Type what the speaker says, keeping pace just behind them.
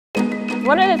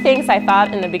One of the things I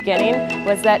thought in the beginning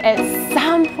was that at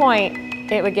some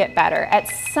point it would get better. At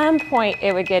some point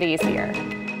it would get easier.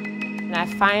 And I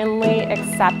finally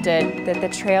accepted that the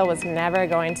trail was never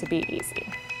going to be easy.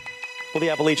 Well, the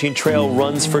Appalachian Trail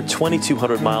runs for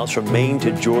 2,200 miles from Maine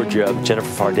to Georgia.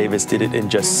 Jennifer Pharr Davis did it in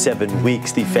just 7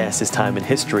 weeks, the fastest time in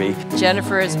history.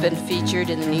 Jennifer has been featured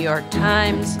in the New York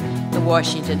Times, the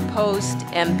Washington Post,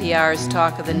 NPR's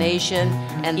Talk of the Nation,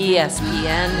 and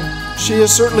ESPN. She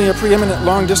is certainly a preeminent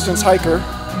long-distance hiker,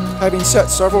 having set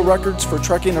several records for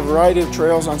trekking a variety of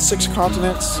trails on 6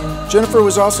 continents. Jennifer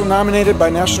was also nominated by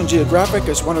National Geographic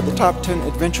as one of the top 10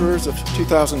 adventurers of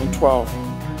 2012.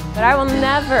 But I will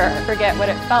never forget what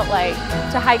it felt like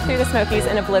to hike through the Smokies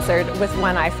in a blizzard with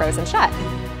one eye frozen shut.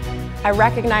 I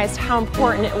recognized how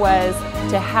important it was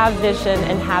to have vision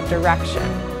and have direction.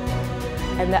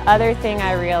 And the other thing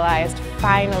I realized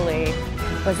finally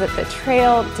was that the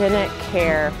trail didn't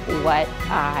care what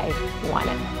I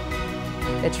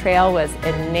wanted. The trail was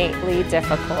innately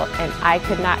difficult and I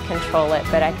could not control it,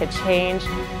 but I could change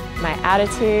my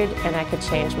attitude and I could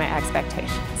change my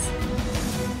expectations.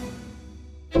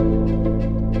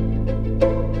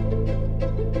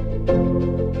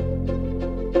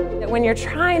 When you're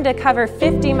trying to cover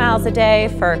 50 miles a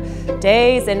day for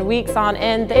days and weeks on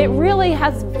end, it really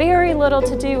has very little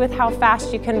to do with how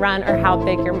fast you can run or how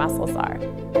big your muscles are.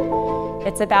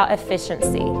 It's about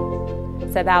efficiency,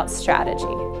 it's about strategy,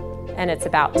 and it's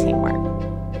about teamwork.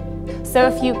 So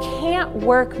if you can't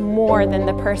work more than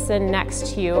the person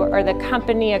next to you or the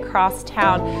company across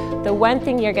town, the one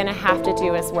thing you're going to have to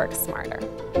do is work smarter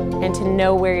and to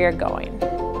know where you're going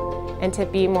and to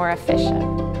be more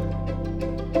efficient.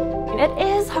 It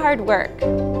is hard work.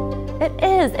 It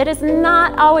is. It is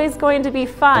not always going to be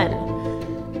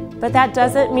fun. But that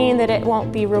doesn't mean that it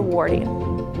won't be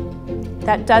rewarding.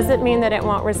 That doesn't mean that it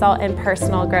won't result in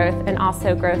personal growth and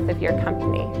also growth of your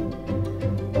company.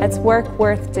 It's work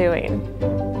worth doing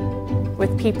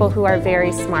with people who are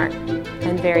very smart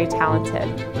and very talented.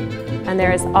 And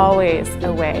there is always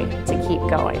a way to keep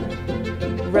going.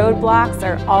 Roadblocks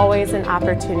are always an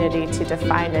opportunity to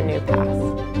define a new path.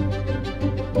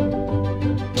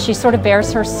 She sort of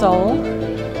bears her soul,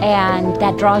 and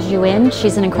that draws you in.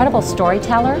 She's an incredible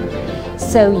storyteller,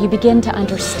 so you begin to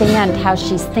understand how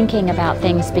she's thinking about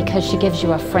things because she gives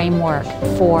you a framework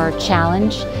for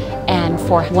challenge and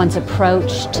for one's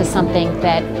approach to something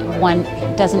that one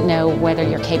doesn't know whether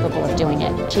you're capable of doing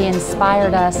it. She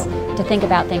inspired us to think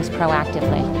about things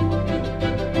proactively.